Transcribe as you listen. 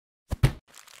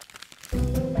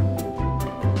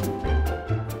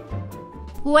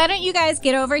Why don't you guys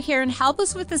get over here and help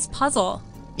us with this puzzle?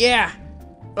 Yeah.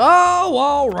 Oh,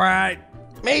 alright.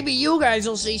 Maybe you guys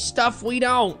will see stuff we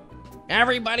don't.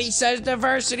 Everybody says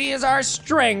diversity is our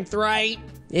strength, right?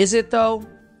 Is it though?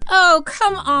 Oh,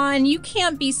 come on. You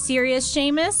can't be serious,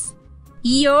 Seamus.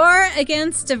 You're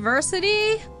against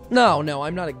diversity? No,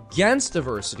 I'm not against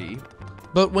diversity.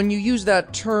 But when you use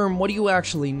that term, what do you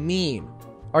actually mean?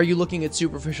 Are you looking at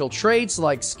superficial traits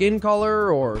like skin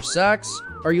color or sex?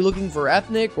 Are you looking for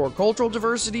ethnic or cultural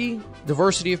diversity?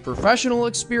 Diversity of professional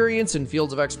experience in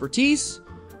fields of expertise?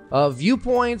 Of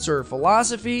viewpoints or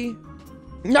philosophy?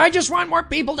 I just want more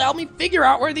people to help me figure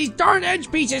out where these darn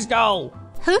edge pieces go.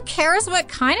 Who cares what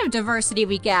kind of diversity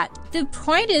we get? The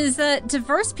point is that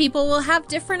diverse people will have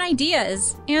different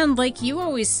ideas. And like you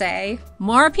always say,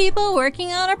 more people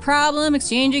working on a problem,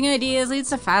 exchanging ideas leads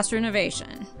to faster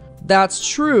innovation. That's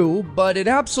true, but it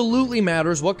absolutely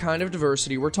matters what kind of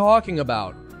diversity we're talking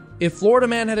about. If Florida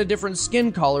Man had a different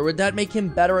skin color, would that make him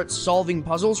better at solving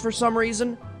puzzles for some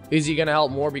reason? Is he gonna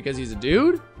help more because he's a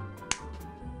dude?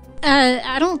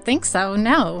 I don't think so,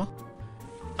 no.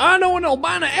 I know an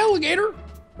albino alligator.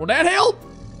 Will that help?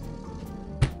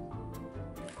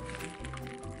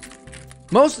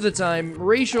 Most of the time,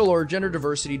 racial or gender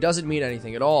diversity doesn't mean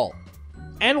anything at all.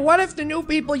 And what if the new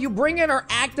people you bring in are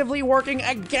actively working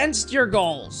against your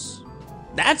goals?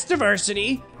 That's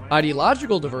diversity.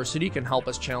 Ideological diversity can help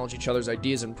us challenge each other's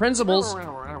ideas and principles,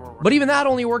 but even that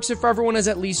only works if everyone is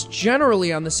at least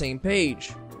generally on the same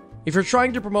page. If you're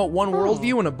trying to promote one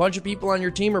worldview and a bunch of people on your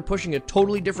team are pushing a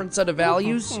totally different set of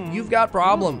values, you've got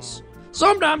problems.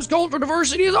 Sometimes cultural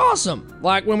diversity is awesome,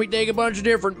 like when we take a bunch of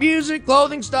different music,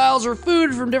 clothing styles, or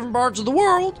food from different parts of the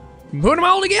world and put them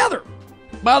all together.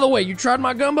 By the way, you tried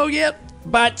my gumbo yet?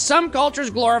 But some cultures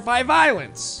glorify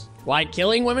violence, like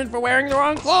killing women for wearing the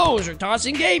wrong clothes or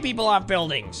tossing gay people off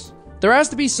buildings. There has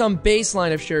to be some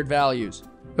baseline of shared values.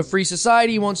 A free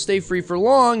society won't stay free for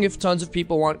long if tons of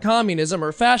people want communism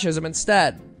or fascism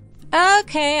instead.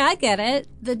 Okay, I get it.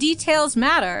 The details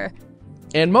matter.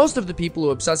 And most of the people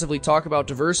who obsessively talk about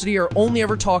diversity are only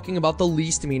ever talking about the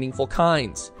least meaningful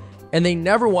kinds. And they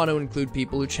never want to include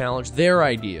people who challenge their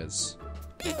ideas.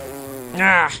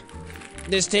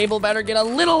 This table better get a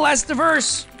little less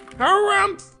diverse.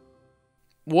 Harumph!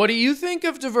 What do you think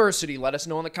of diversity? Let us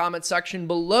know in the comment section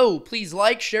below. Please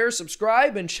like, share,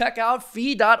 subscribe, and check out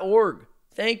fee.org.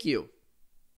 Thank you.